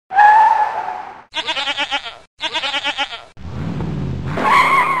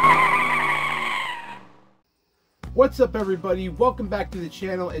What's up everybody, welcome back to the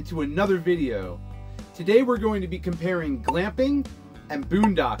channel and to another video. Today we're going to be comparing glamping and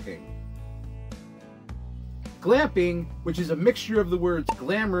boondocking. Glamping, which is a mixture of the words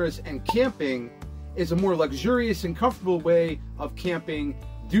glamorous and camping, is a more luxurious and comfortable way of camping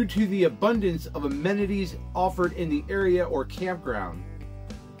due to the abundance of amenities offered in the area or campground.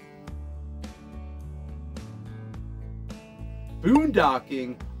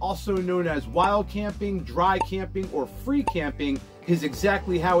 Boondocking, also known as wild camping, dry camping, or free camping, is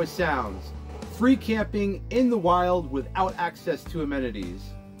exactly how it sounds. Free camping in the wild without access to amenities.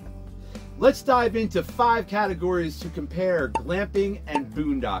 Let's dive into 5 categories to compare glamping and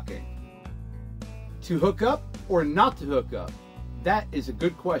boondocking. To hook up or not to hook up? That is a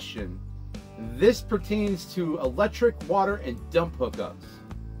good question. This pertains to electric, water, and dump hookups.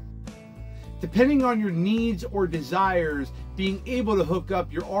 Depending on your needs or desires, being able to hook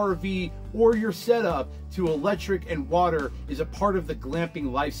up your RV or your setup to electric and water is a part of the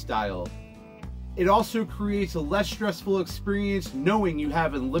glamping lifestyle. It also creates a less stressful experience knowing you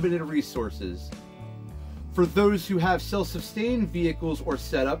have unlimited resources. For those who have self-sustained vehicles or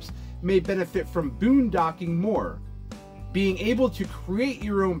setups, may benefit from boondocking more. Being able to create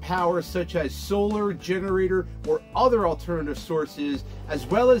your own power, such as solar, generator, or other alternative sources, as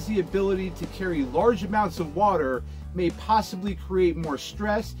well as the ability to carry large amounts of water, may possibly create more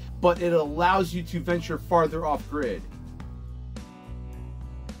stress, but it allows you to venture farther off grid.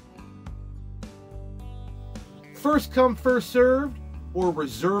 First come, first served, or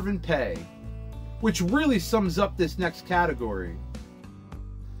reserve and pay, which really sums up this next category.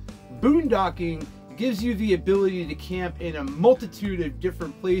 Boondocking gives you the ability to camp in a multitude of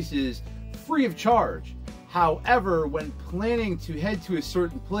different places free of charge. However, when planning to head to a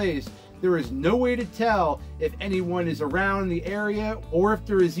certain place, there is no way to tell if anyone is around the area or if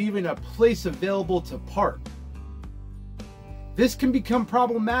there is even a place available to park. This can become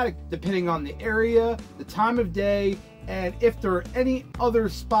problematic depending on the area, the time of day, and if there are any other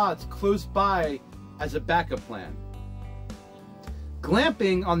spots close by as a backup plan.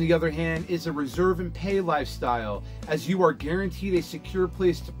 Glamping, on the other hand, is a reserve and pay lifestyle, as you are guaranteed a secure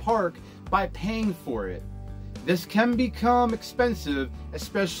place to park by paying for it. This can become expensive,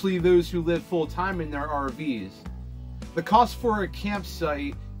 especially those who live full-time in their RVs. The cost for a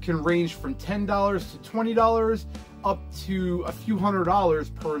campsite can range from $10 to $20 up to a few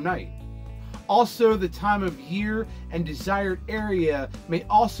 $100s per night. Also, the time of year and desired area may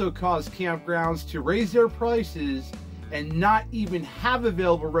also cause campgrounds to raise their prices and not even have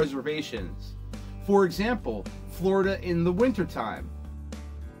available reservations. For example, Florida in the wintertime.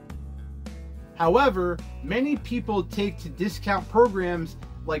 However, many people take to discount programs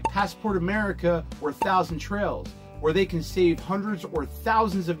like Passport America or Thousand Trails, where they can save hundreds or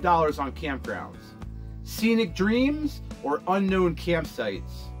thousands of dollars on campgrounds, scenic dreams, or unknown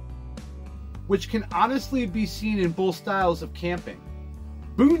campsites, which can honestly be seen in both styles of camping.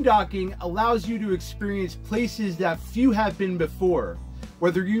 Boondocking allows you to experience places that few have been before.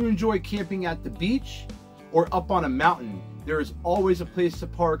 Whether you enjoy camping at the beach or up on a mountain, there is always a place to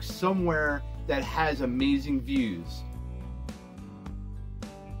park somewhere that has amazing views.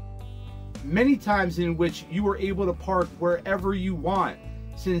 Many times in which you are able to park wherever you want,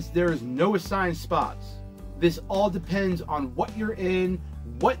 since there is no assigned spots. This all depends on what you're in,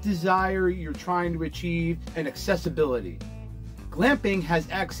 what desire you're trying to achieve, and accessibility. Glamping has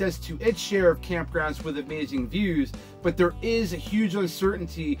access to its share of campgrounds with amazing views, but there is a huge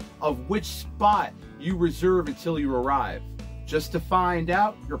uncertainty of which spot you reserve until you arrive. Just to find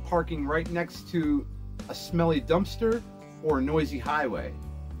out, you're parking right next to a smelly dumpster or a noisy highway.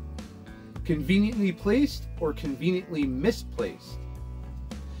 Conveniently placed or conveniently misplaced.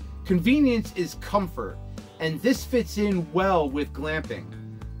 Convenience is comfort, and this fits in well with glamping.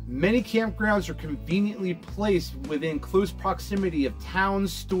 Many campgrounds are conveniently placed within close proximity of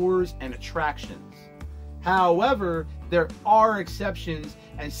towns, stores, and attractions. However, there are exceptions,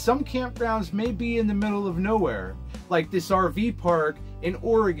 and some campgrounds may be in the middle of nowhere, like this RV park in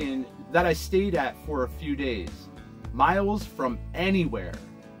Oregon that I stayed at for a few days, miles from anywhere.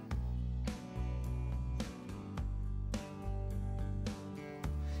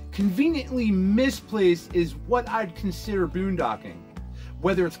 Conveniently misplaced is what I'd consider boondocking.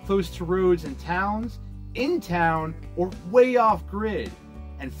 Whether it's close to roads and towns, in town, or way off grid,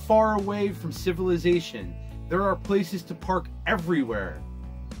 and far away from civilization, there are places to park everywhere.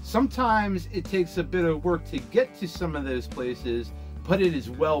 Sometimes it takes a bit of work to get to some of those places, but it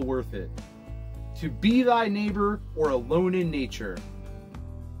is well worth it. To be thy neighbor or alone in nature.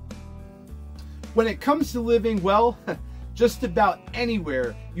 When it comes to living, well, just about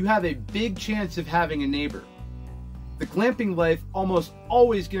anywhere, you have a big chance of having a neighbor. The glamping life almost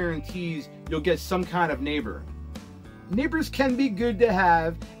always guarantees you'll get some kind of neighbor. Neighbors can be good to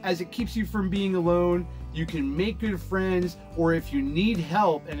have as it keeps you from being alone. You can make good friends, or if you need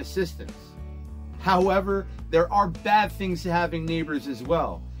help and assistance. However, there are bad things to having neighbors as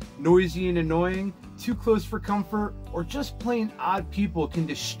well. Noisy and annoying, too close for comfort, or just plain odd people can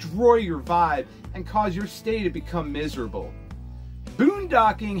destroy your vibe and cause your stay to become miserable.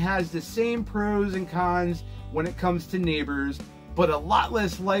 Boondocking has the same pros and cons when it comes to neighbors, but a lot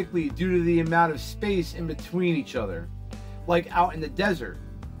less likely due to the amount of space in between each other, like out in the desert.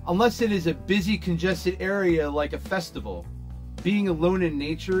 Unless it is a busy, congested area like a festival, being alone in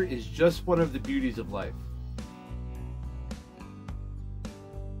nature is just one of the beauties of life.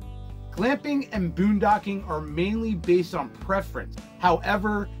 Glamping and boondocking are mainly based on preference.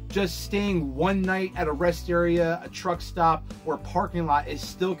 However, just staying one night at a rest area, a truck stop, or parking lot is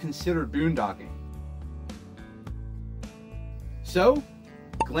still considered boondocking. So,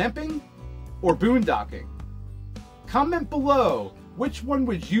 glamping or boondocking? Comment below, which one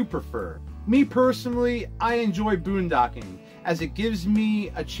would you prefer? Me personally, I enjoy boondocking as it gives me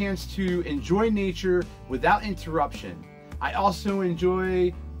a chance to enjoy nature without interruption. I also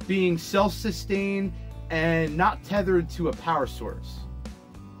enjoy being self-sustained and not tethered to a power source.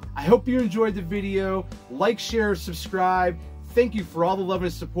 I hope you enjoyed the video. Like, share, subscribe. Thank you for all the love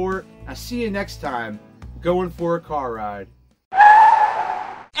and support. I'll see you next time going for a car ride.